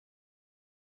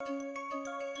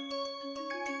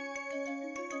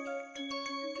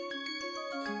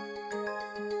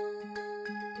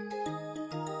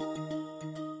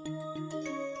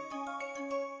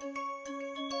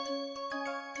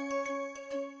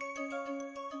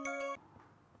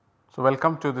So,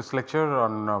 welcome to this lecture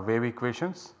on wave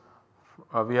equations.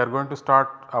 We are going to start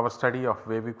our study of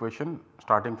wave equation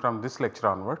starting from this lecture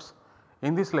onwards.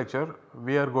 In this lecture,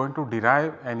 we are going to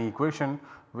derive an equation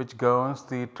which governs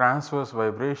the transverse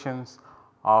vibrations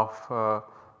of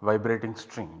vibrating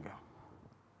string.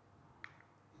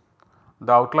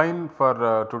 The outline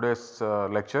for today's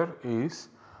lecture is: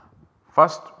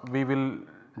 first we will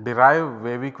derive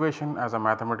wave equation as a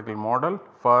mathematical model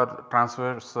for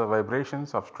transverse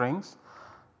vibrations of strings.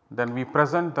 Then we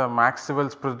present the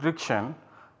Maxwell's prediction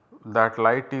that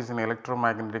light is an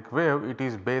electromagnetic wave, it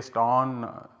is based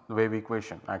on wave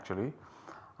equation actually,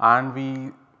 and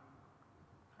we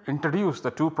introduce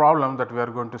the two problems that we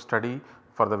are going to study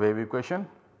for the wave equation.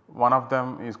 One of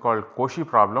them is called Cauchy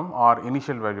problem or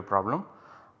initial value problem,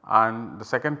 and the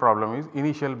second problem is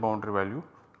initial boundary value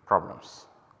problems.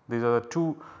 These are the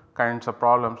two kinds of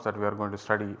problems that we are going to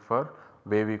study for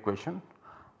wave equation,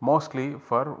 mostly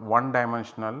for one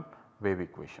dimensional wave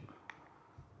equation.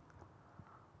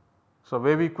 So,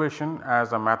 wave equation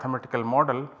as a mathematical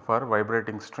model for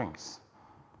vibrating strings.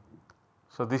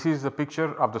 So, this is the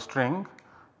picture of the string.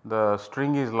 The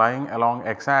string is lying along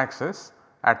x axis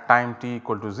at time t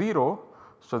equal to 0.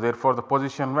 So, therefore, the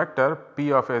position vector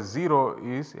P of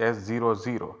S0 is S0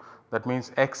 0, that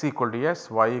means x equal to S,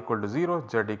 y equal to 0,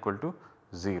 z equal to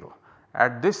 0.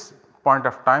 At this point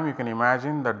of time you can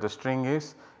imagine that the string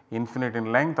is infinite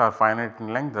in length or finite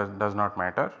in length, that does not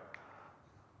matter.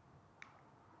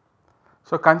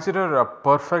 So, consider a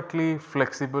perfectly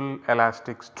flexible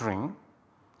elastic string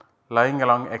lying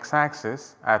along x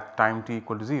axis at time t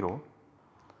equal to 0.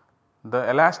 The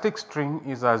elastic string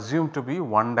is assumed to be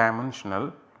one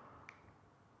dimensional.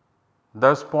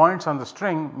 Thus, points on the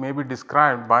string may be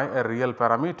described by a real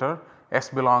parameter. S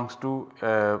belongs to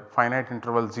a finite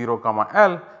interval 0 comma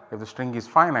L if the string is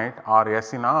finite, or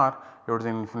S in R if it is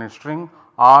an infinite string,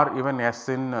 or even S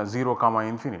in 0 comma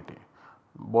infinity.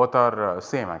 Both are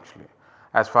same actually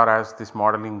as far as this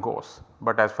modeling goes,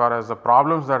 but as far as the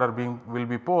problems that are will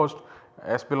be posed,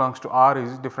 S belongs to R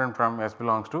is different from S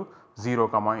belongs to 0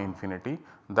 comma infinity,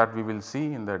 that we will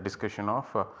see in the discussion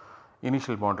of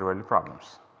initial boundary value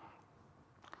problems.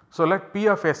 So, let P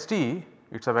of St,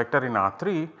 it is a vector in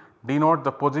R3, denote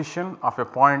the position of a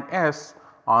point S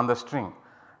on the string.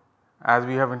 As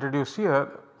we have introduced here,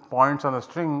 points on the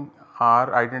string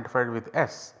are identified with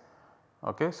S.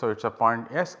 Okay. So, it is a point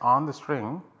S on the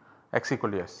string x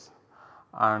equal to S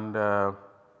and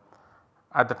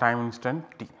at the time instant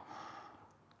t.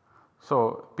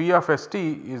 So, P of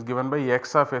St is given by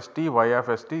x of St, y of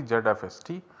St, z of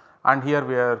St, and here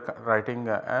we are writing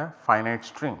a finite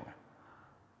string.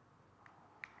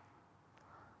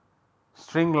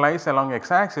 String lies along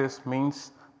x axis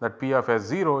means that P of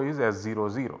S0 is S0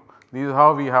 0. This is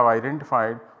how we have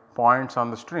identified points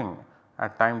on the string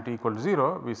at time t equal to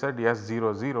 0. We said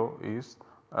S0 0 is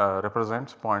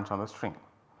represents points on the string,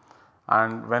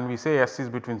 and when we say S is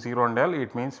between 0 and L,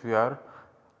 it means we are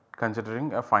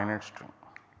considering a finite string.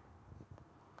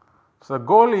 So, the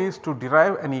goal is to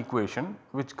derive an equation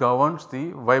which governs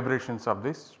the vibrations of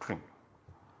this string.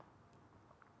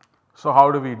 So,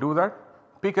 how do we do that?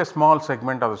 Pick a small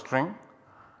segment of the string,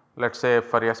 let us say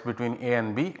for S between A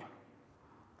and B.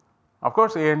 Of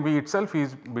course, A and B itself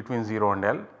is between 0 and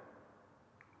L.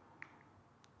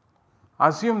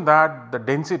 Assume that the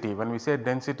density, when we say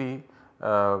density,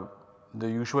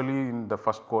 usually in the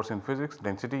first course in physics,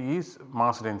 density is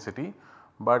mass density,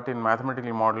 but in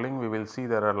mathematical modeling we will see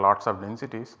there are lots of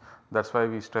densities. That is why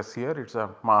we stress here it is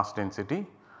a mass density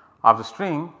of the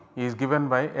string is given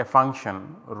by a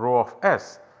function rho of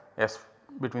S, S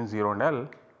between 0 and L.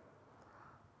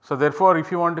 So, therefore,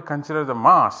 if you want to consider the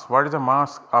mass, what is the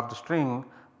mass of the string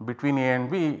between A and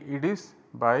B, it is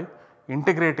by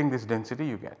integrating this density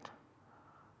you get.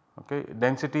 Okay.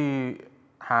 Density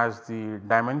has the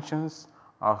dimensions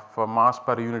of mass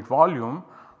per unit volume,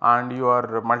 and you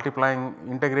are multiplying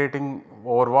integrating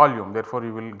over volume, therefore,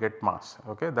 you will get mass.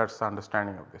 Okay. That is the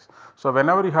understanding of this. So,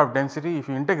 whenever you have density, if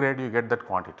you integrate you get that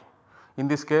quantity, in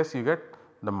this case you get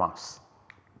the mass.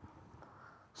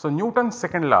 So, Newton's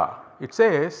second law, it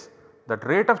says that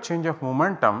rate of change of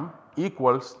momentum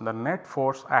equals the net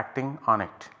force acting on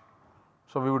it.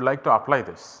 So, we would like to apply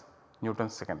this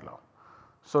Newton's second law.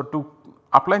 So, to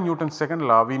apply Newton's second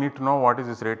law, we need to know what is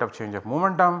this rate of change of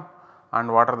momentum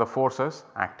and what are the forces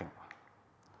acting.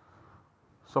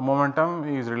 So, momentum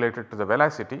is related to the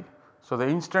velocity. So, the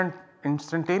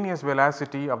instantaneous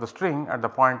velocity of the string at the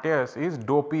point S is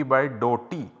dou p by dou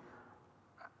t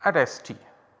at St.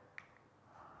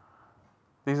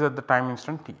 This is at the time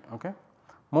instant t. Okay.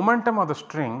 momentum of the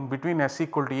string between s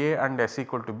equal to a and s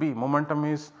equal to b, momentum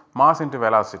is mass into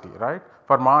velocity, right.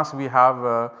 For mass we have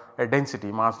a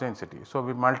density, mass density. So,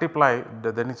 we multiply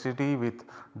the density with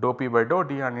dou p by dou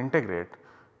t and integrate,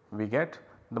 we get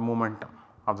the momentum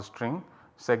of the string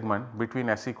segment between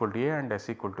s equal to a and s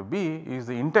equal to b is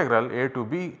the integral a to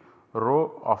b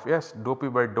rho of s dou p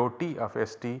by dou t of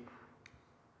st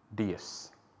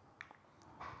ds.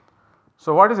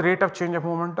 So, what is the rate of change of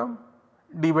momentum?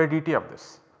 D by dt of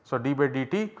this. So, d by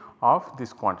dt of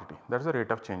this quantity, that is the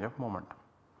rate of change of momentum.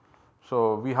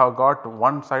 So, we have got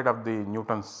one side of the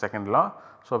Newton's second law.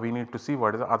 So, we need to see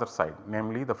what is the other side,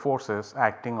 namely the forces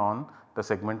acting on the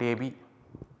segment AB.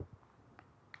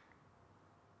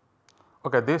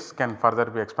 Okay, this can further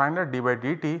be expanded, d by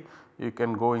dt you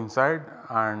can go inside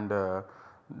and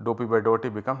dou p by dou t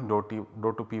becomes dou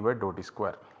 2 p by dou t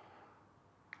square.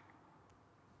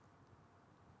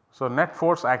 So, net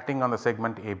force acting on the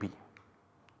segment AB.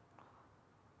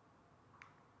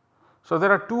 So,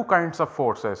 there are two kinds of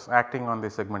forces acting on the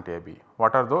segment AB.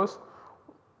 What are those?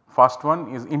 First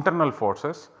one is internal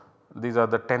forces, these are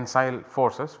the tensile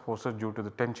forces, forces due to the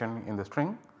tension in the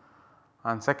string,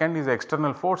 and second is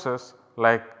external forces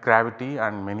like gravity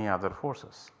and many other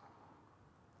forces.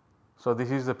 So, this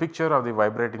is the picture of the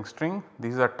vibrating string,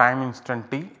 this is a time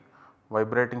instant t,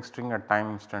 vibrating string at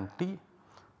time instant t.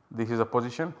 This is a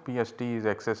position, Pst is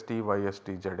xst,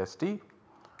 yst, zst.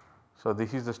 So,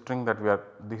 this is the string that we are,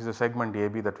 this is the segment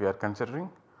AB that we are considering.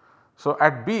 So,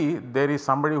 at B there is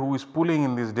somebody who is pulling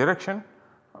in this direction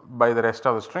by the rest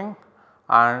of the string,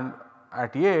 and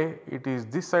at A it is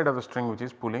this side of the string which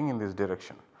is pulling in this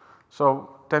direction.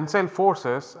 So, tensile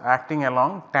forces acting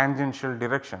along tangential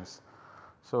directions.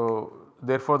 So,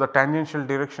 therefore, the tangential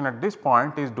direction at this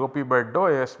point is dou p by dou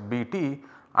s bt,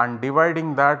 and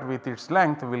dividing that with its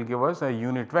length will give us a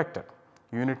unit vector,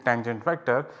 unit tangent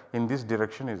vector in this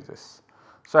direction is this.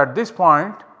 So, at this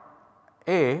point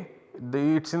A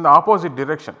it is in the opposite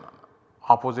direction,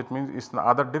 opposite means it is in the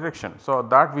other direction. So,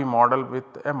 that we model with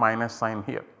a minus sign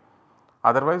here,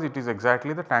 otherwise it is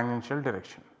exactly the tangential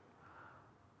direction.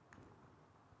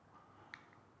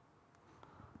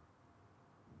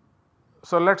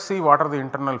 So, let us see what are the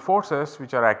internal forces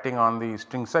which are acting on the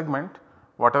string segment,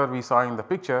 whatever we saw in the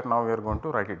picture, now we are going to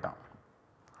write it down.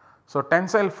 So,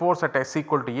 tensile force at s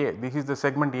equal to a, this is the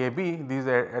segment AB, this is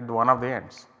at one of the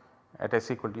ends at s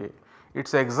equal to a. It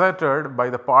is exerted by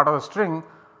the part of the string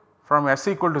from s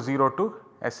equal to 0 to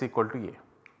s equal to a.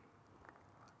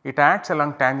 It acts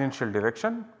along tangential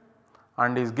direction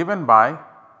and is given by,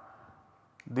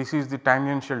 this is the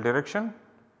tangential direction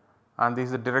and this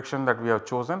is the direction that we have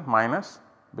chosen minus,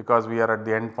 because we are at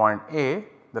the end point A,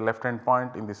 the left end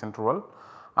point in this interval,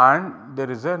 and there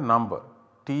is a number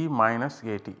T minus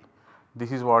AT.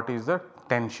 This is what is the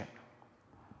tension,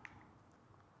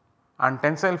 and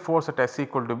tensile force at s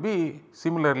equal to B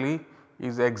similarly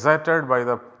is exerted by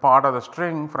the part of the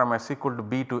string from s equal to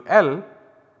B to L,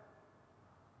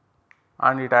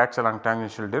 and it acts along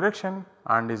tangential direction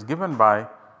and is given by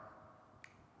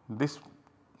this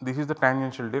is the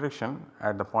tangential direction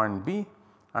at the point B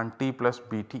and T plus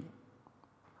Bt.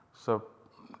 So,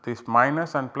 this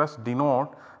minus and plus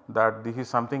denote that this is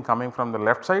something coming from the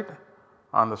left side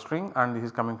on the string and this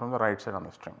is coming from the right side on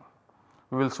the string.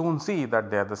 We will soon see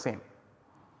that they are the same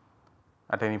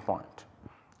at any point.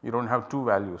 You do not have two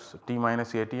values T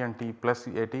minus AT and T plus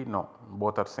AT, no,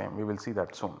 both are same, we will see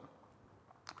that soon.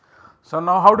 So,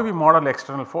 now how do we model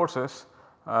external forces?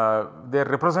 They are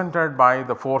represented by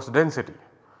the force density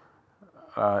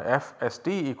F st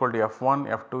equal to F1,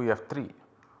 F2, F3.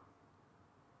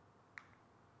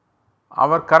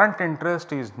 Our current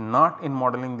interest is not in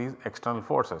modeling these external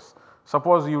forces.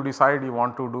 Suppose you decide you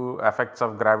want to do effects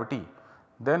of gravity,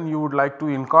 then you would like to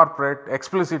incorporate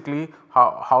explicitly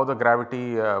how the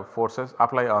gravity forces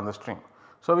apply on the string.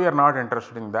 So, we are not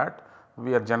interested in that,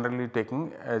 we are generally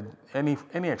taking any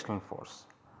external force.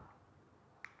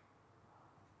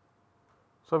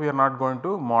 So, we are not going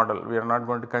to model, we are not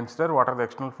going to consider what are the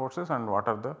external forces and what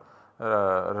are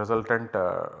the resultant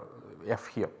F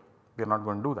here, we are not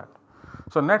going to do that.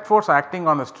 So, net force acting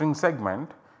on the string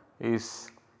segment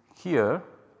is here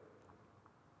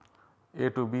A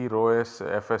to B rho s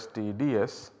Fst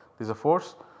ds, this is a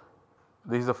force,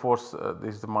 this is the force,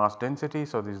 this is the mass density.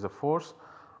 So, this is the force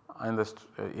and the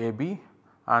AB,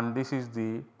 and this is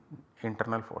the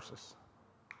internal forces.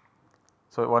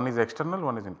 So, one is external,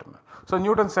 one is internal. So,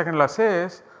 Newton's second law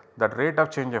says that rate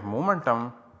of change of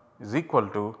momentum is equal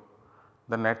to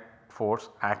the net force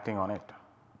acting on it.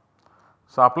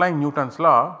 So, applying Newton's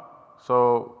law,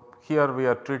 so here we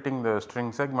are treating the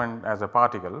string segment as a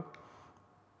particle,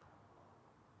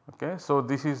 Okay. So,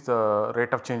 this is the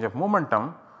rate of change of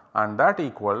momentum and that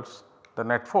equals the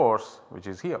net force which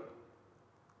is here.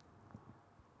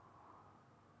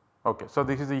 Okay. So,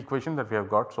 this is the equation that we have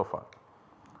got so far.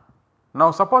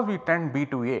 Now, suppose we tend B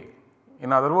to A.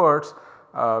 In other words,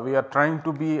 we are trying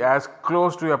to be as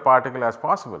close to a particle as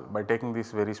possible by taking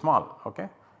this very small. Okay.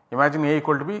 Imagine A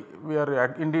equal to B, we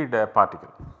are indeed a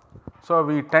particle. So,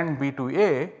 we tend B to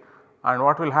A and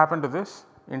what will happen to this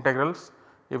integrals?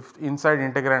 If inside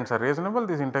integrands are reasonable,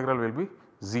 this integral will be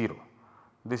 0.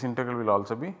 This integral will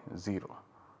also be 0.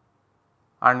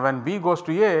 And when B goes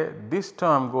to A, this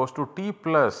term goes to T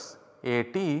plus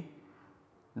AT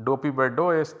dou P by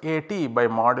dou S AT by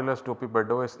modulus dou P by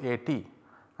dou S AT,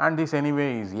 and this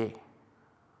anyway is A,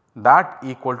 that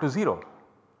equal to 0,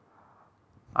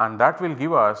 and that will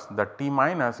give us that T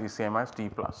minus is same as T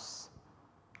plus.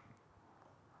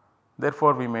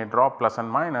 Therefore, we may drop plus and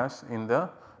minus in the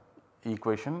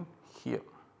equation here.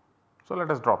 So, let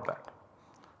us drop that.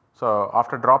 So,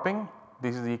 after dropping,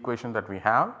 this is the equation that we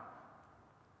have.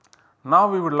 Now,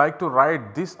 we would like to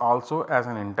write this also as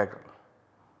an integral.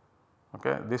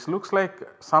 Okay. This looks like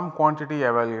some quantity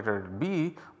evaluated at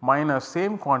B minus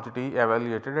same quantity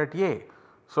evaluated at A.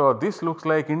 So, this looks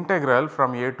like integral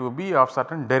from A to B of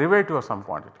certain derivative of some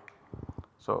quantity.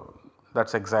 So, that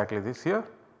is exactly this here.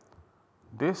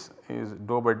 This is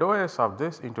dou by dou S of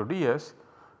this into ds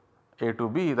A to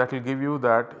B, that will give you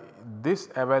that this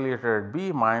evaluated at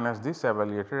B minus this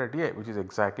evaluated at A, which is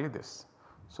exactly this.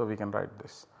 So, we can write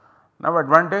this. Now,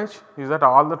 advantage is that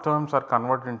all the terms are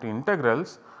converted into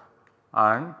integrals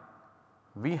and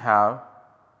we have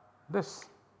this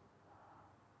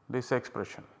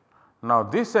expression. Now,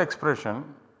 this expression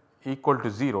equal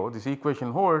to 0, this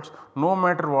equation holds no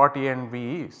matter what A and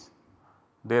B is.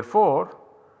 Therefore,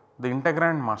 the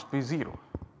integrand must be 0.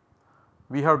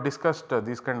 We have discussed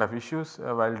these kind of issues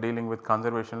while dealing with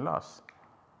conservation laws.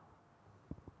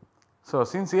 So,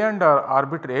 since A and B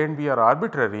are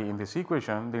arbitrary in this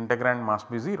equation, the integrand must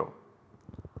be 0.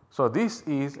 So, this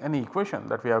is an equation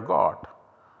that we have got,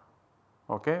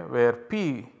 okay, where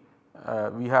P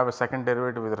we have a second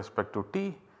derivative with respect to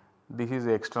T, this is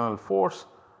the external force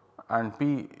and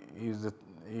P is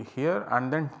here,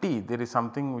 and then T, there is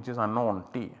something which is unknown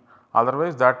T.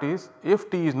 Otherwise, that is if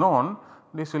T is known,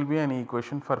 this will be an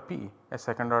equation for P, a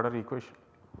second order equation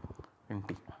in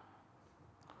T.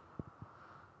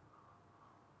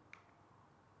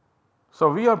 So,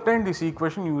 we obtained this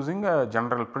equation using a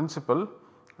general principle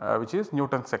which is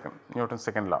Newton's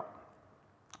second law,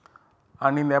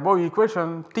 and in the above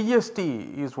equation TST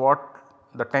is what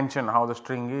the tension, how the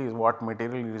string is, what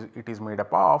material it is made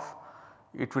up of,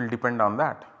 it will depend on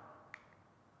that.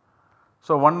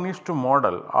 So, one needs to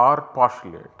model or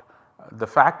postulate the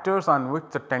factors on which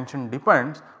the tension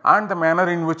depends and the manner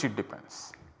in which it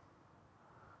depends.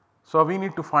 So, we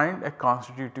need to find a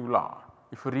constitutive law.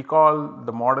 If you recall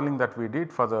the modeling that we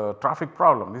did for the traffic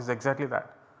problem, this is exactly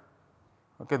that.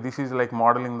 Okay, this is like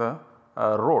modeling the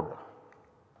road.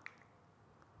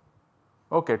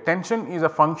 Okay, tension is a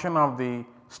function of the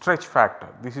stretch factor,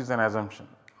 this is an assumption.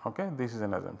 Okay, this is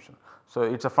an assumption. So,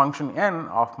 it is a function n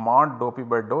of mod dou P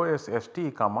by dou S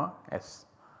St comma S,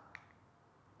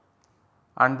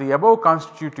 and the above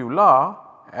constitutive law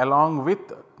along with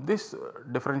this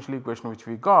differential equation which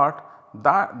we got,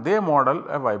 that they model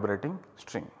a vibrating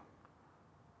string.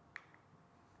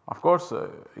 Of course,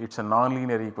 it is a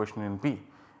nonlinear equation in P.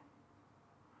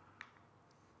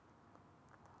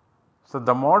 So,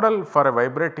 the model for a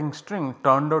vibrating string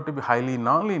turned out to be highly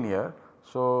nonlinear.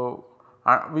 So,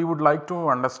 we would like to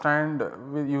understand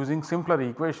with using simpler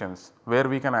equations where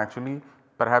we can actually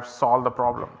perhaps solve the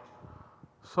problem.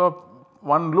 So,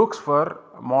 one looks for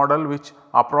a model which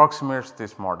approximates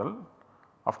this model.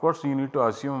 Of course, you need to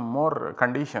assume more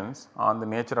conditions on the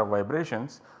nature of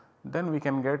vibrations, then we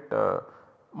can get a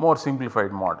more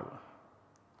simplified model.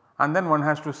 And then one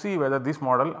has to see whether this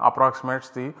model approximates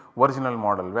the original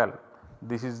model well.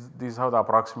 This is how the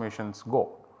approximations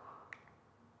go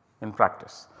in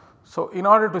practice. So, in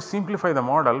order to simplify the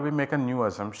model, we make a new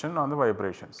assumption on the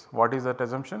vibrations. What is that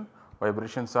assumption?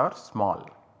 Vibrations are small.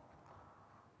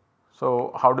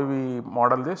 So, how do we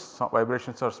model this? So,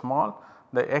 vibrations are small.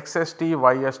 The xst,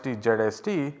 yst,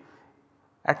 zst,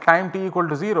 at time t equal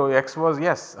to 0, x was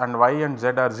s and y and z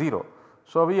are 0.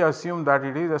 So, we assume that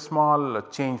it is a small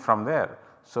change from there.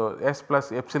 So, s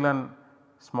plus epsilon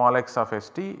small x of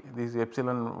st, this is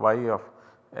epsilon y of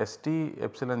st,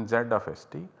 epsilon z of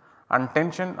st, and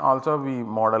tension also we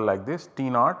model like this T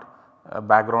naught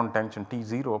background tension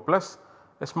T0 plus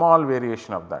a small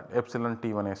variation of that epsilon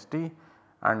T1 st,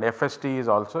 and FST is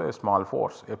also a small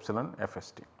force epsilon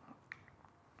FST.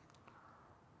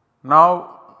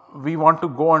 Now, we want to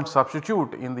go and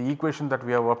substitute in the equation that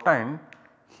we have obtained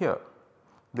here.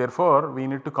 Therefore, we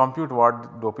need to compute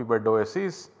what dou p by dou s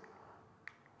is.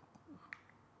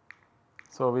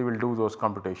 So, we will do those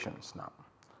computations now.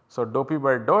 So, dou p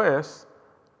by dou s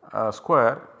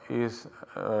square is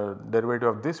derivative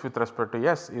of this with respect to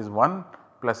s is 1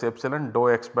 plus epsilon dou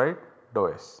x by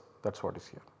dou s, that is what is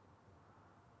here,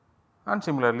 and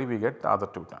similarly we get the other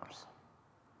two terms.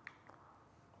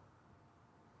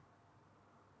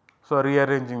 So,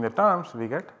 rearranging the terms we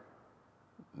get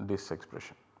this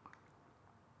expression.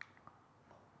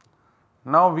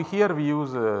 Now, here we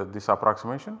use this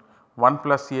approximation 1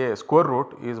 plus a square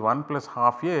root is 1 plus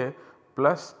half a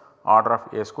plus order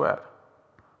of a square.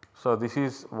 So, this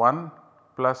is 1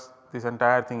 plus this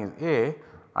entire thing is a,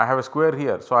 I have a square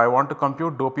here. So, I want to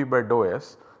compute dou p by dou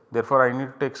s, therefore, I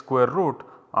need to take square root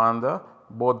on the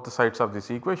both the sides of this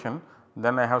equation,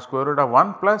 then I have square root of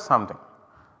 1 plus something.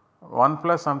 1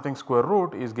 plus something square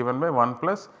root is given by 1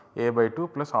 plus a by 2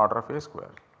 plus order of a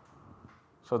square.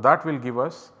 So, that will give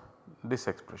us this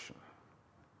expression.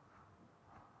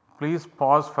 Please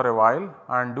pause for a while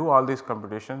and do all these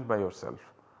computations by yourself.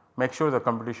 Make sure the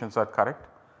computations are correct.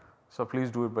 So, please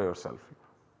do it by yourself.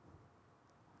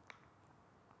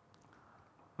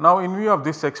 Now, in view of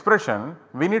this expression,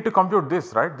 we need to compute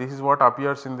this, right. This is what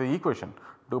appears in the equation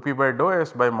dou p by dou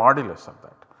s by modulus of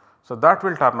that. So, that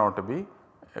will turn out to be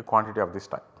a quantity of this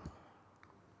type.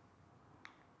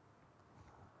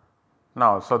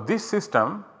 Now, so this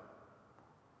system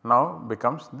now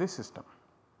becomes this system.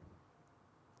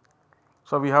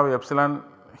 So, we have epsilon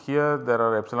here, there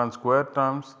are epsilon square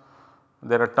terms,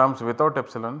 there are terms without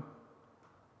epsilon.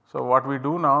 So, what we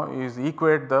do now is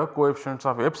equate the coefficients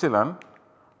of epsilon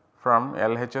from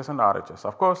LHS and RHS.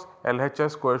 Of course,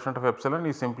 LHS coefficient of epsilon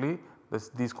is simply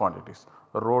these quantities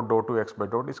rho dou 2 x by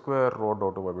dou t square, rho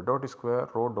dou 2 y by dou t square,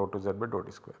 rho dou 2 z by dou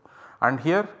t square, and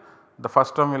here the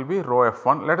first term will be rho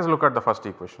f1. Let us look at the first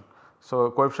equation. So,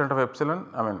 coefficient of epsilon,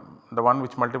 I mean the one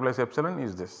which multiplies epsilon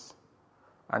is this,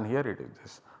 and here it is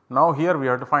this. Now, here we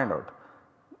have to find out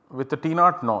with the T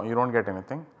naught, no, you do not get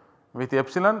anything, with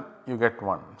epsilon you get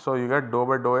 1. So, you get dou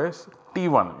by dou s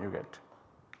T1 you get.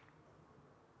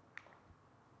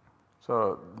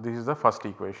 So, this is the first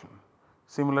equation.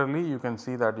 Similarly, you can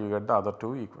see that you get the other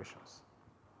two equations.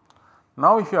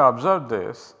 Now, if you observe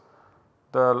this,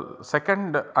 the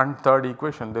second and third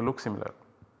equation they look similar.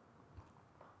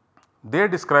 They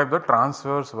describe the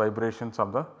transverse vibrations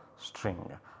of the string,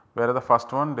 whereas the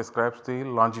first one describes the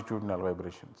longitudinal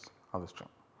vibrations of the string.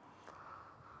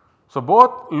 So,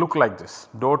 both look like this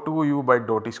dou 2 u by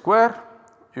dou t square,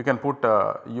 you can put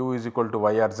u is equal to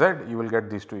y r z, you will get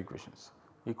these two equations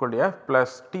equal to f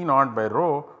plus T naught by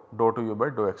rho dou 2 u by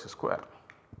dou x square.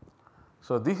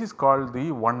 So, this is called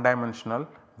the one dimensional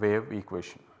wave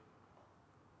equation.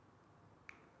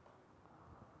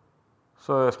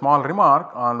 So, a small remark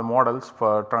on the models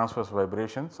for transverse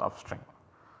vibrations of string.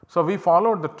 So, we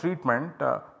followed the treatment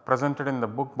presented in the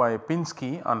book by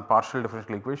Pinsky on partial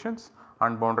differential equations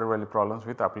and boundary value problems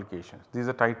with applications. This is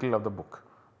the title of the book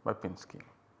by Pinsky.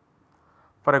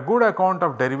 For a good account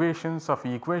of derivations of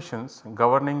equations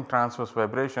governing transverse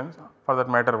vibrations, for that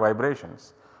matter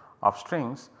vibrations of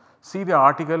strings, see the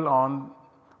article on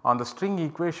the string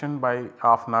equation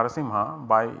of Narasimha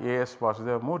by A.S.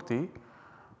 Vasudeva Murthy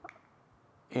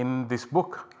in this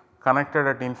book Connected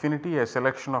at Infinity, a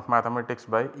selection of mathematics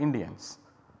by Indians.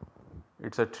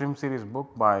 It is a trim series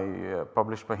book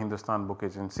published by Hindustan Book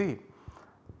Agency.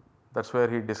 That is where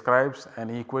he describes an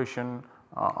equation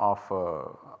of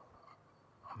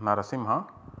Narasimha,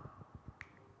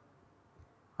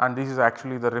 and this is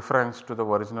actually the reference to the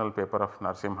original paper of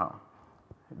Narasimha,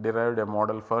 derived a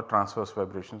model for transverse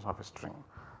vibrations of a string.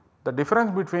 The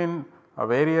difference between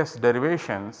various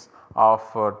derivations of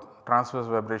transverse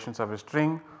vibrations of a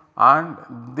string and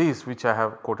these which I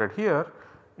have quoted here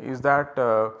is that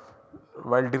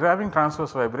while deriving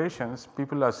transverse vibrations,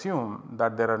 people assume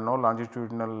that there are no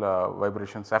longitudinal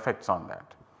vibrations effects on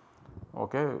that.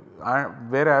 Okay.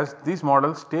 Whereas these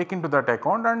models take into that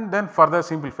account and then further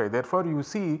simplify. Therefore, you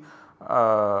see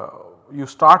you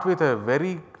start with a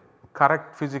very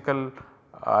correct physical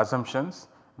assumptions,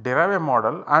 derive a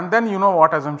model, and then you know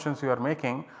what assumptions you are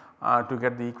making to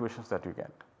get the equations that you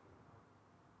get.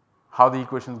 How the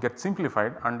equations get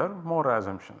simplified under more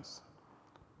assumptions.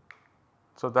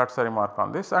 So, that is a remark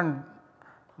on this, and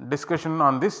discussion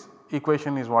on this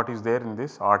equation is what is there in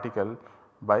this article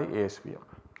by ASVM.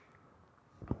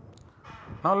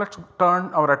 Now, let us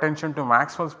turn our attention to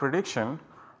Maxwell's prediction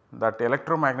that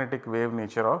electromagnetic wave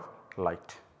nature of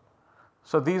light.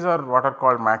 So, these are what are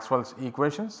called Maxwell's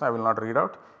equations, I will not read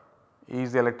out.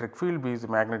 is the electric field, B is the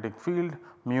magnetic field,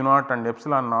 mu naught and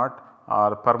epsilon naught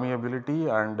are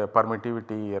permeability and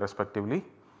permittivity respectively.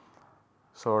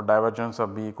 So, divergence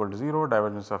of B equal to 0,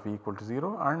 divergence of E equal to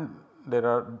 0, and there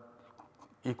are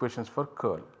equations for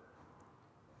curl.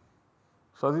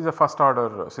 So, this is a first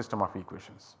order system of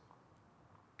equations.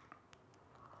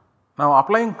 Now,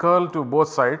 applying curl to both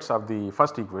sides of the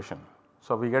first equation.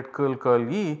 So, we get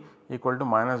curl E equal to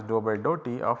minus dou by dou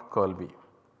t of curl B.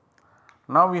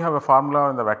 Now, we have a formula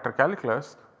in the vector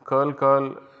calculus,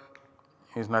 curl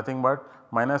is nothing but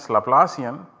minus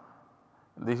Laplacian,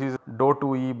 this is dou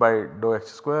 2E by dou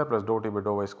x square plus dou t by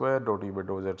dou y square, dou t by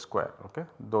dou z square, okay.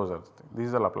 Those are the things. This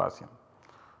is the Laplacian,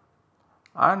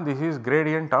 and this is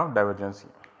gradient of divergence E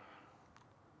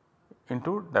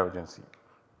into divergence E.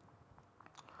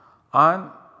 And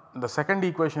the second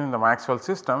equation in the Maxwell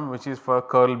system, which is for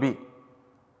curl B,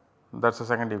 that is the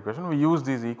second equation. We use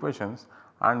these equations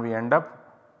and we end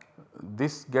up,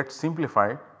 this gets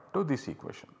simplified to this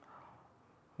equation.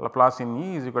 Laplacian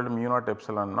E is equal to mu naught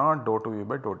epsilon naught dou 2E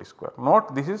by dou t square.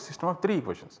 Note this is system of 3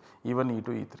 equations, E1,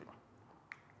 E2, E3,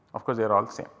 of course they are all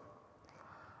same.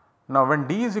 Now when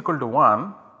D is equal to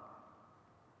 1,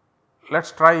 let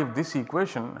us try if this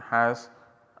equation has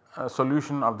a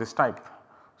solution of this type.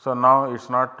 So now it is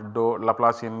not dou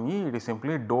Laplacian E, it is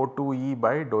simply dou 2E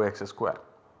by dou x square.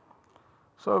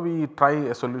 So we try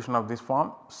a solution of this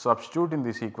form, substitute in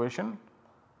this equation.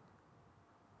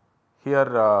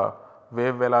 Here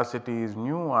wave velocity is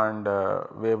nu and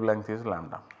wavelength is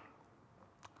lambda.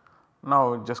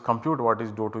 Now just compute what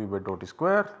is dou 2E by dou t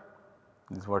square,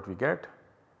 this is what we get.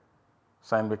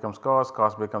 Sin becomes cos,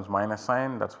 cos becomes minus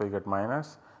sin, that is why you get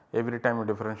minus. Every time you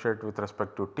differentiate with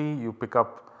respect to t, you pick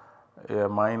up a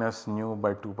minus nu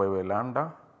by 2 pi by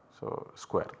lambda, so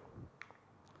square.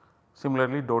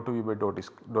 Similarly, dou 2E by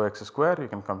dou x square you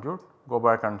can compute, go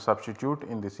back and substitute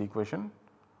in this equation.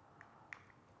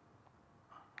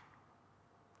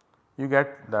 You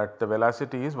get that the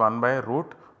velocity is 1 by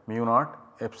root mu naught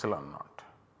epsilon naught.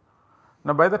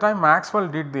 Now by the time Maxwell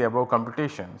did the above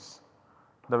computations,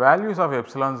 the values of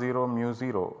epsilon 0, mu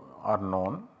 0 are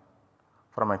known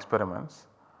from experiments,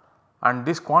 and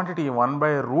this quantity 1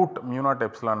 by root mu naught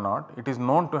epsilon naught, it is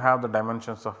known to have the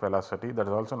dimensions of velocity, that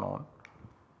is also known.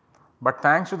 But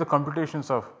thanks to the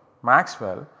computations of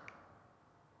Maxwell,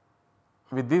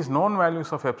 with these known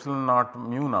values of epsilon naught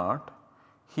mu naught,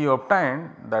 he obtained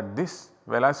that this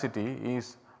velocity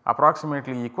is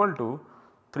approximately equal to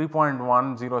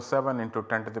 3.107 into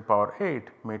 10 to the power 8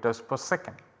 meters per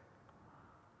second,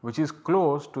 which is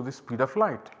close to the speed of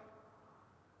light.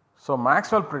 So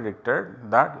Maxwell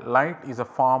predicted that light is a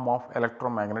form of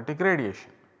electromagnetic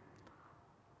radiation.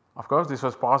 Of course, this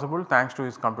was possible thanks to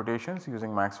his computations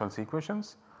using Maxwell's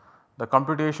equations. The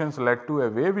computations led to a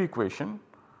wave equation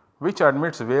which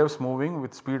admits waves moving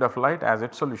with speed of light as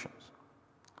its solutions.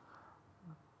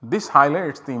 This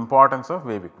highlights the importance of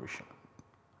wave equation.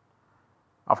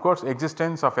 Of course,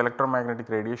 existence of electromagnetic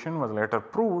radiation was later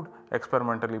proved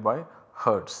experimentally by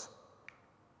Hertz.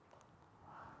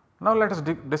 Now let us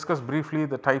discuss briefly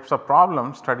the types of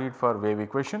problems studied for wave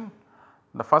equation.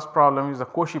 The first problem is the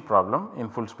Cauchy problem in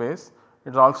full space, it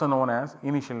is also known as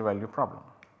initial value problem.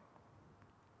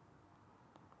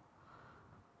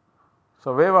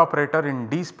 So wave operator in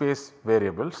d space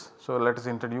variables. So let us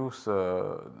introduce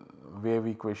wave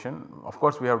equation. Of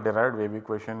course we have derived wave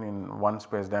equation in one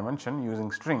space dimension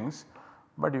using strings,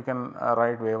 but you can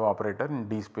write wave operator in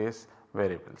d space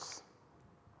variables,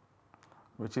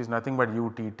 which is nothing but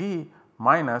utt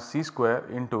minus c square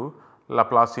into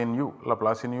Laplacian u.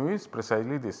 Laplacian u is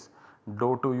precisely this,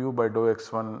 dou 2u by dou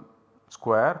x1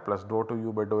 square plus dou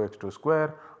 2u by dou x2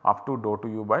 square up to dou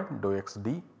 2u by dou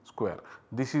xd square.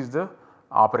 This is the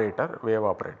operator, wave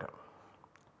operator.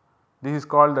 This is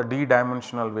called the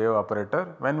d-dimensional wave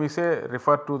operator. When we say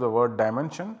refer to the word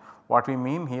dimension, what we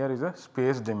mean here is a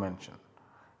space dimension,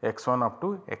 x1 up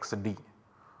to xd.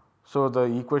 So the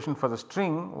equation for the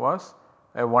string was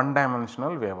a one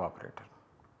dimensional wave operator.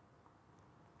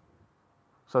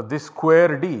 So this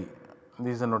square d,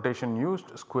 this is the notation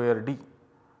used, square d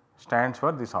stands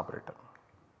for this operator.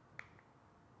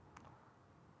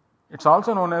 It is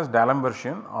also known as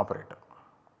D'Alembertian operator.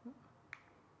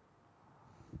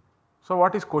 So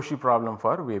what is Cauchy problem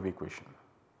for wave equation?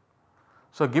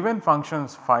 So given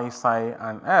functions phi, psi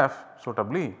and f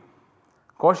suitably,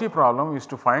 Cauchy problem is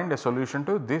to find a solution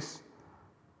to this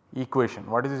equation.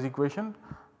 What is this equation?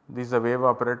 This is a wave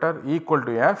operator equal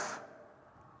to f,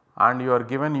 and you are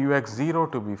given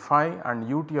ux0 to be phi and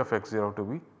ut of x0 to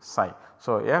be psi.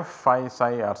 So f, phi,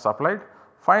 psi are supplied,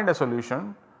 find a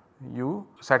solution u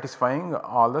satisfying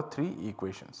all the three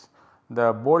equations.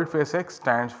 The boldface x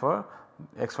stands for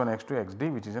x1, x2,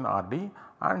 xd which is in Rd,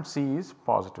 and C is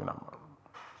positive number.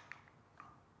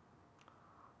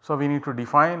 So, we need to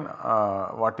define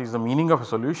what is the meaning of a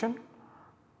solution.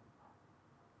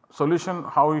 Solution,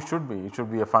 how it should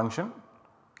be a function,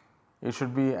 it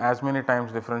should be as many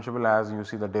times differentiable as you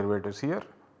see the derivatives here,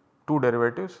 2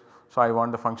 derivatives. So, I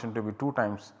want the function to be 2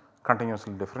 times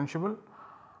continuously differentiable,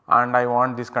 and I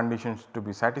want these conditions to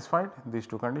be satisfied, these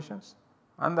 2 conditions,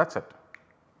 and that is it.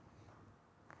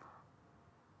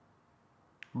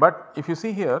 But if you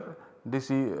see here,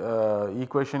 this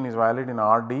equation is valid in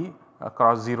Rd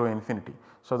cross 0 infinity.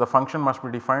 So, the function must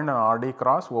be defined on Rd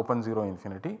cross open 0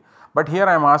 infinity, but here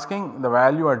I am asking the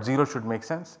value at 0 should make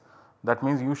sense. That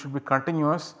means you should be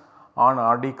continuous on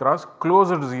Rd cross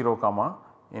closer to 0 comma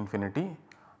infinity,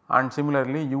 and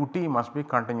similarly ut must be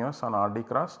continuous on Rd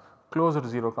cross closer to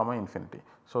 0 comma infinity.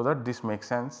 So, that this makes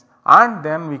sense, and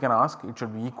then we can ask it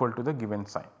should be equal to the given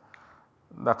sign,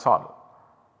 that is all.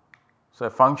 So, a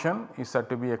function is said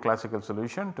to be a classical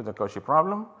solution to the Cauchy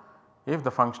problem if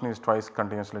the function is twice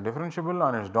continuously differentiable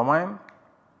on its domain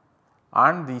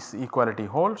and this equality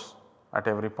holds at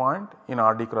every point in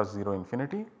Rd cross 0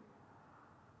 infinity,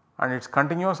 and it is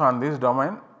continuous on this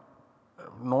domain.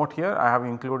 Note here I have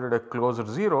included a closer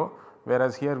 0,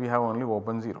 whereas here we have only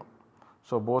open 0.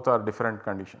 So, both are different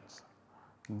conditions.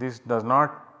 This does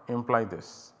not imply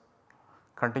this.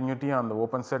 Continuity on the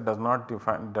open set does not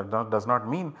define, does not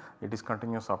mean it is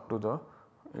continuous up to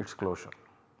its closure.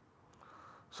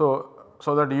 So,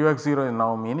 that ux0 is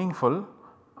now meaningful,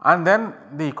 and then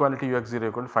the equality ux0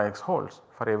 equal to phi x holds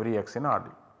for every x in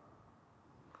Rd.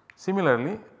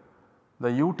 Similarly, the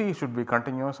ut should be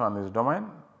continuous on this domain.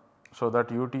 So,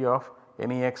 that ut of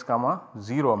any x comma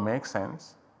 0 makes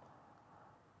sense,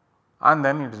 and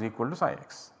then it is equal to psi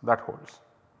x, that holds.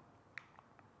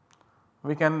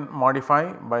 We can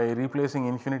modify by replacing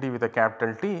infinity with a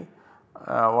capital T.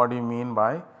 What do you mean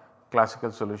by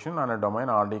classical solution on a domain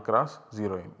Rd cross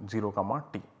 0 comma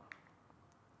t?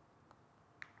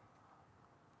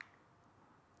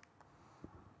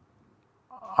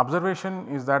 Observation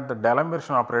is that the D'Alembert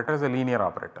operator is a linear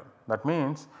operator. That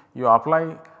means you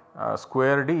apply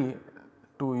square d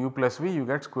to u plus v, you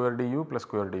get square du plus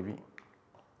square dv.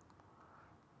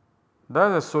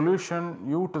 Thus, a solution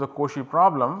u to the Cauchy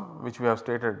problem, which we have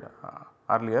stated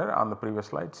earlier on the previous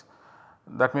slides,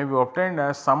 that may be obtained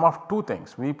as sum of 2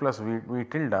 things, v plus v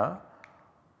tilde.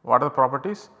 What are the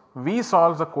properties? V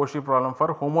solves the Cauchy problem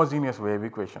for homogeneous wave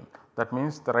equation, that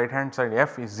means the right hand side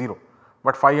f is 0,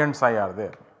 but phi and psi are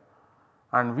there,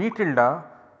 and v tilde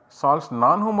solves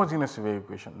non-homogeneous wave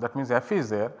equation, that means f is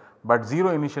there, but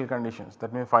 0 initial conditions,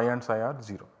 that means phi and psi are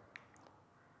 0.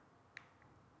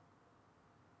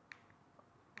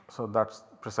 So, that is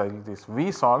precisely this,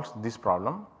 V solves this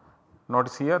problem.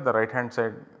 Notice here the right hand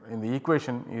side in the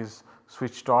equation is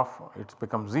switched off, it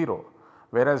becomes 0,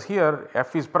 whereas here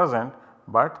f is present,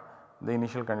 but the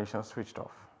initial conditions switched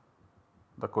off,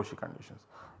 the Cauchy conditions.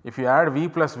 If you add v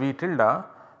plus v tilde,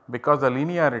 because the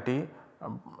linearity,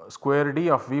 square d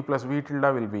of v plus v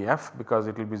tilde will be f, because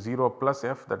it will be 0 plus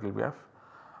f, that will be f,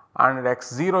 and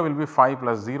x0 will be phi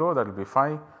plus 0, that will be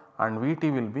phi, and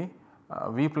vt will be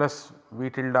v plus v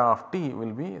tilde of t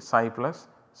will be psi plus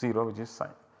 0, which is psi.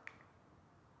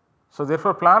 So,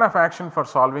 therefore, plan of action for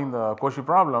solving the Cauchy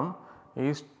problem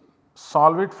is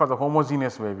solve it for the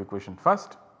homogeneous wave equation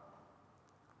first.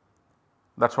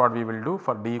 That is what we will do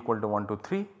for d equal to 1 to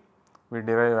 3. We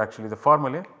derive actually the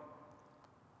formulae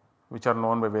which are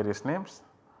known by various names,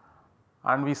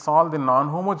 and we solve the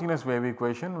non-homogeneous wave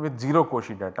equation with 0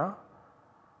 Cauchy data.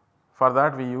 For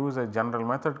that we use a general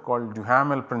method called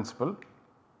Duhamel principle.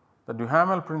 The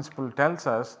Duhamel principle tells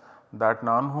us that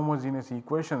non-homogeneous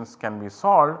equations can be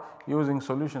solved using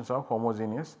solutions of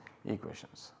homogeneous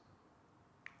equations.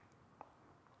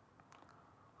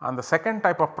 And the second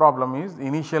type of problem is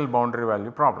initial boundary value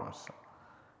problems.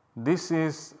 This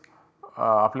is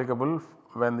applicable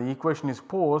when the equation is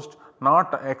posed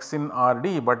not x in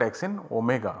Rd, but x in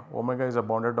omega. Omega is a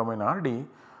bounded domain Rd.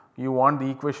 You want the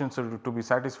equations to be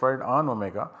satisfied on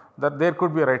omega, that there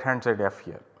could be a right hand side f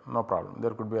here, no problem,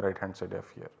 there could be a right hand side f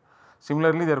here.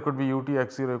 Similarly, there could be ut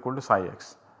x0 equal to psi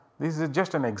x. This is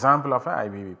just an example of a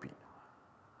IVVP.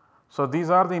 So, these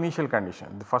are the initial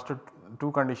conditions. The first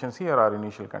 2 conditions here are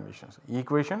initial conditions,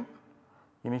 equation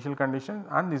initial condition,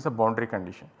 and this is a boundary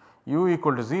condition, u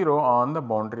equal to 0 on the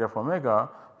boundary of omega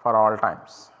for all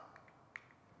times.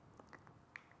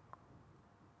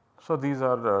 So, these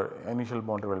are the initial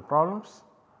boundary value problems,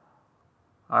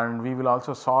 and we will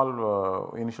also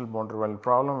solve initial boundary value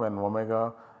problem when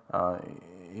omega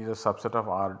is a subset of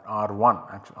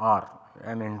R1, actually R,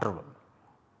 an interval.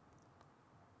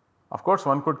 Of course,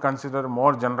 one could consider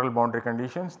more general boundary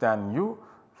conditions than u.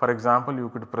 For example, you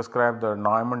could prescribe the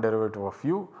Neumann derivative of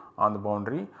u on the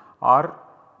boundary, or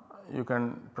you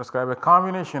can prescribe a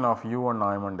combination of u and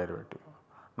Neumann derivative.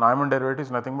 Neumann derivative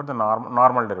is nothing but the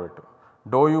normal derivative,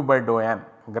 dou u by dou n,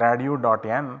 grad u dot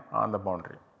n on the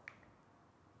boundary.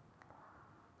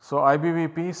 So,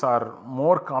 IBVPs are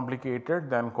more complicated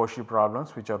than Cauchy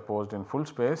problems which are posed in full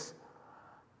space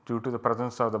due to the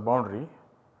presence of the boundary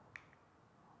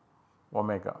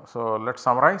omega. So, let us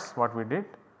summarize what we did.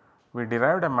 We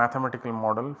derived a mathematical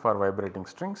model for vibrating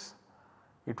strings.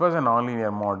 It was a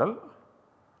nonlinear model.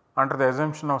 Under the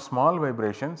assumption of small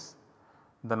vibrations,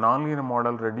 the nonlinear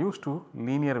model reduced to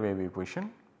linear wave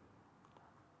equation,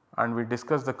 and we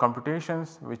discussed the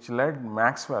computations which led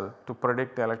Maxwell to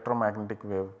predict the electromagnetic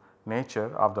wave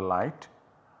nature of the light,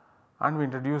 and we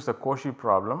introduced the Cauchy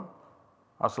problem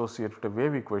associated to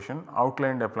wave equation,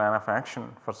 outlined a plan of action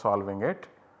for solving it,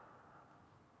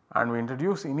 and we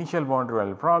introduced initial boundary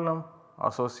value problem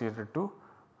associated to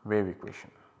wave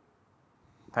equation.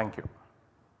 Thank you.